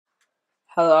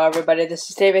Hello everybody, this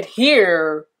is David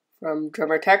here from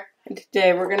Drummer Tech, and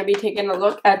today we're going to be taking a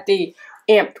look at the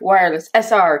Amped Wireless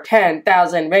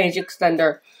SR10000 range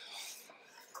extender.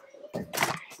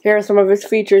 Here are some of its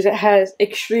features. It has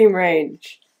extreme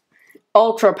range,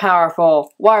 ultra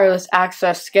powerful, wireless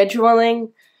access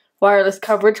scheduling, wireless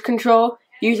coverage control,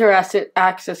 user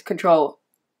access control,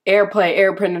 AirPlay,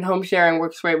 AirPrint, and home sharing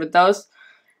works great with those.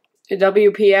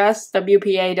 WPS,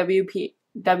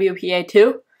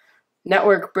 WPA2,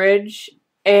 network bridge,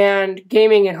 and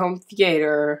gaming and home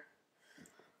theater.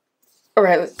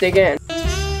 Alright, let's dig in.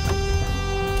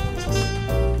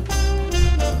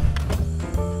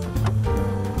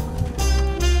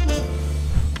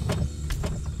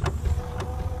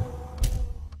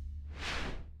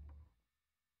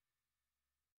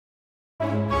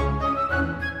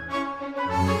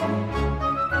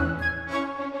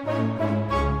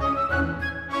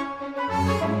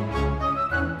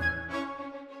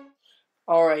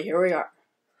 Alright, here we are.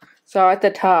 So at the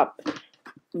top,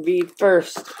 the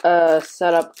first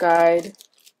setup guide.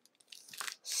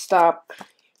 Stop.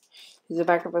 Use the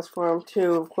back of this form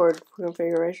to record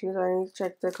configuration settings.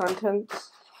 Check the contents.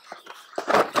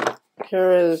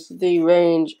 Here is the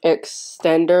range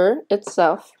extender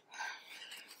itself.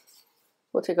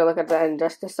 We'll take a look at that in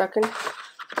just a second.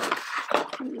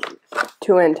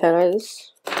 2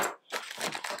 antennas.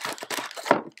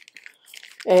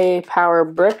 A power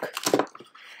brick.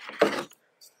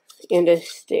 And a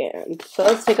stand. So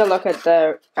let's take a look at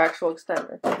the actual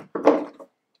extender.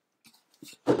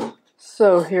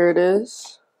 So here it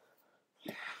is.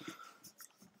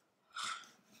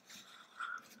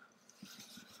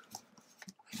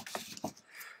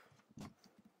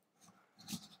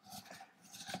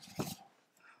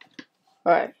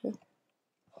 Alright.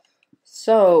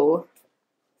 So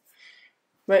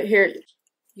right here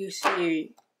you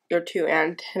see your 2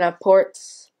 antenna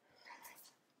ports.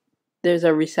 There's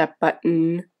a reset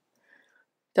button,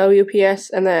 WPS,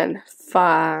 and then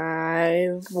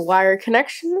 5 wire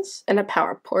connections and a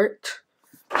power port.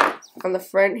 On the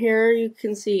front here, you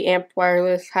can see Amped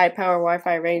Wireless high power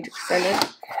Wi-Fi range extended.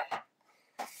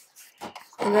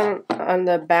 And then on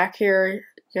the back here,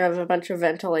 you have a bunch of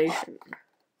ventilation.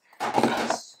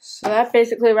 So that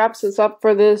basically wraps us up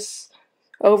for this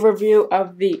overview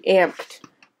of the Amped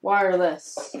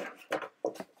Wireless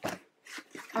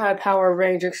high power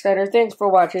range extender. Thanks for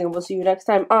watching, and we'll see you next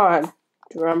time on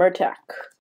Drummer Tech.